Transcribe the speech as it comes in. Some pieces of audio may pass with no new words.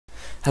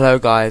Hello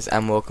guys,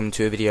 and welcome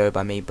to a video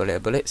by me,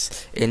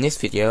 BulletOfBullets. In this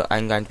video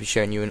I'm going to be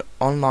showing you an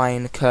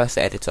online cursor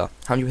editor,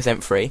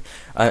 100% free.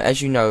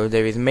 As you know,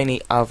 there is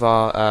many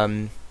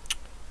other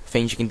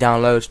things you can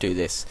download to do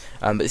this,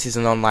 but this is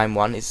an online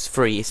one. It's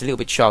free, it's a little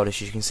bit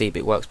childish as you can see, but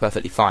it works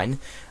perfectly fine.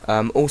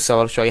 Also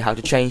I'll show you how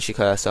to change the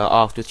cursor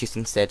afterwards, just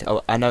instead.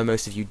 I know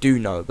most of you do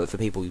know, but for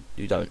people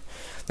who don't.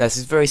 Now this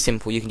is very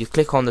simple. You can just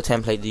click on the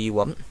template that you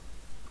want.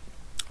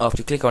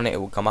 After you click on it,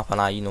 it will come up,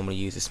 and you normally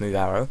use a smooth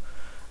arrow.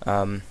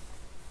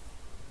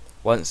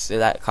 Once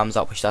that comes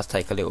up, which does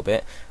take a little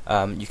bit,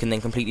 you can then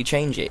completely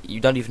change it. You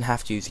don't even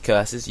have to use the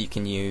cursors. You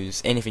can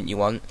use anything you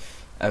want.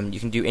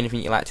 You can do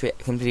anything you like to it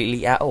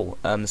completely at all.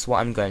 So what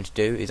I'm going to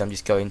do is I'm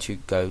just going to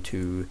go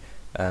to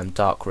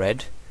dark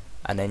red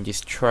and then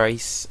just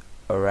trace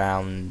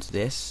around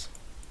this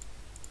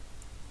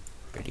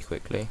pretty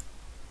quickly.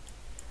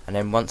 And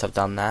then once I've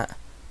done that,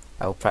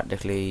 I'll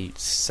practically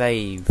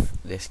save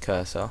this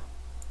cursor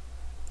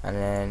and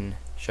then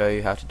show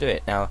you how to do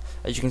it. Now,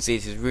 as you can see,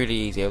 this is really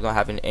easy. I'm not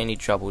having any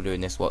trouble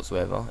doing this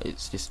whatsoever.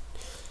 It's just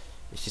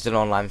an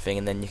online thing,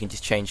 and then you can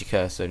just change your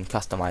cursor and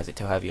customize it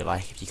to however you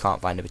like if you can't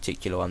find a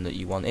particular one that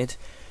you wanted.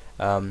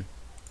 Now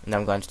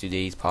I'm going to do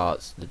these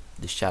parts,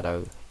 the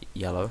shadow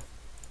yellow.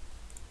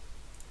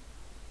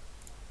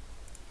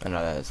 I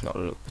know that's not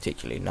look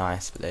particularly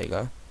nice, but there you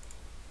go.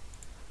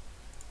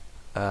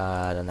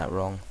 I done that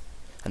wrong.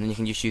 And then you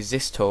can just use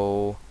this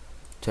tool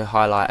to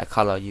highlight a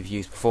colour you've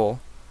used before,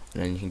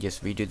 and then you can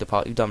just redo the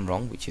part you've done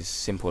wrong, which is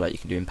simple, like you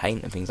can do in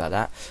paint and things like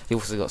that. You've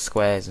also got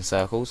squares and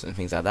circles and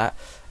things like that.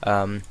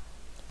 Now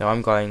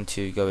I'm going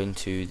to go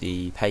into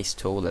the paste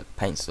tool that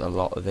paints a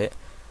lot of it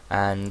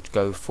and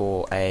go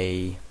for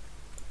a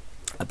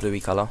bluey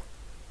colour,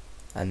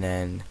 and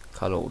then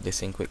colour all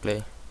this in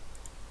quickly.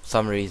 For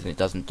some reason it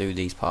doesn't do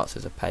these parts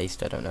as a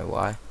paste, I don't know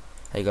why.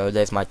 There you go,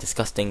 there's my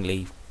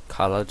disgustingly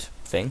coloured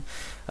thing.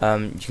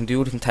 You can do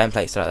all different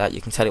templates like that.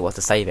 You can tell it what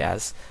to save it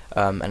as,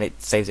 and it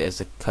saves it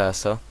as a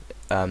cursor.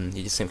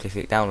 You just simply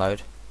click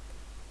download.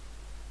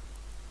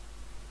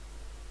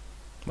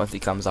 Once it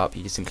comes up,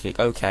 you just simply click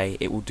OK.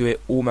 It will do it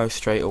almost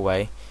straight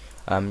away.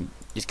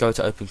 Just go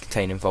to open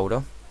containing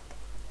folder,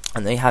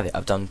 and there you have it.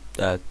 I've done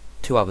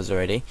 2 others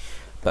already,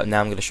 but now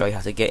I'm going to show you how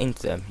to get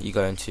into them. You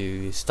go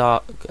into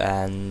Start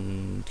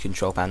and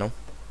Control Panel,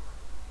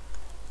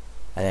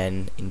 and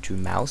then into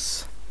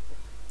Mouse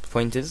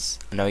Pointers,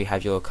 and now you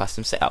have your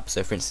custom setup.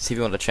 So for instance, if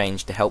you want to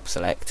change the Help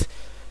Select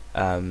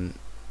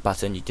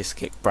button, you just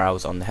click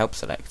Browse on the Help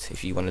Select.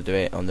 If you want to do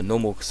it on the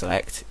normal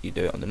select, you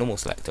do it on the normal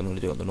select. I'm going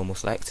to do it on the normal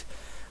select.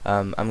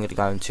 I'm going to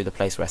go into the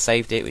place where I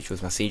saved it, which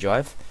was my C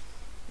drive.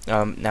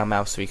 Now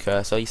mouse through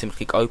cursor, you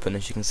simply click open.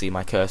 As you can see,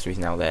 my cursor is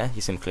now there.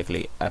 You simply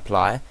click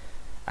apply,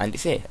 and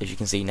it's here. As you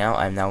can see now,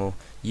 I'm now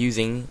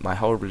using my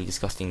horribly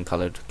disgusting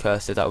coloured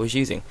cursor that I was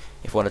using.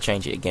 If I want to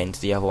change it again to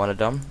the other one I've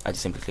done, I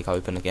just simply click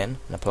open again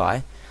and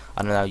apply.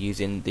 I'm now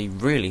using the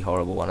really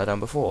horrible one I've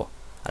done before,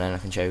 and then I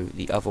can show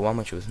the other one,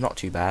 which was not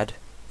too bad.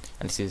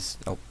 And this is,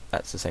 oh,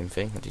 that's the same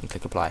thing. I didn't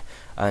click apply.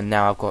 And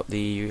now I've got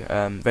the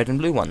red and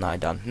blue one that I've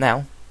done.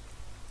 Now,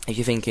 if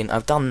you're thinking,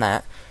 I've done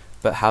that,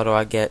 but how do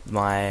I get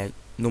my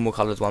normal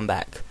colours one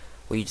back?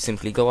 Well, you just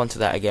simply go onto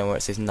that again where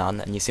it says none,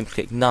 and you simply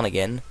click none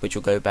again, which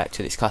will go back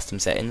to its custom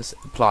settings,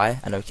 apply,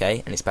 and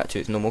OK, and it's back to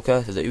its normal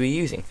cursor that you were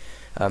using.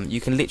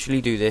 You can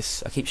literally do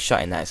this. I keep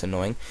shutting that, it's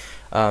annoying.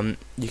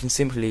 You can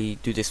simply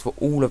do this for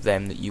all of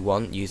them that you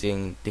want,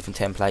 using different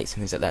templates and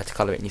things like that to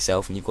colour it in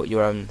yourself, and you've got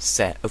your own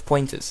set of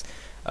pointers.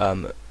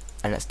 And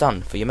that's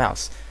done for your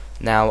mouse.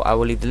 Now I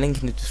will leave the link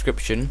in the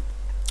description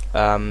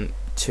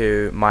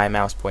to my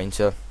mouse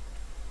pointer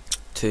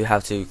to how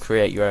to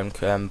create your own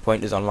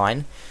pointers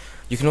online.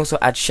 You can also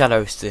add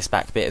shadows to this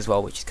back bit as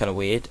well, which is kind of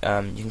weird.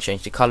 You can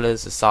change the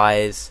colours, the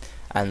size,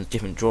 and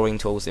different drawing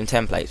tools in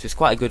templates. It's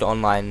quite a good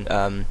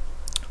online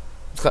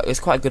it's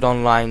quite a good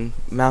online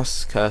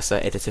mouse cursor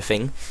editor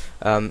thing.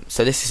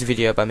 So this is a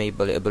video by me,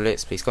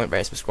 BulletOfBullets. Please comment,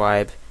 rate,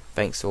 subscribe.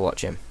 Thanks for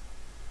watching.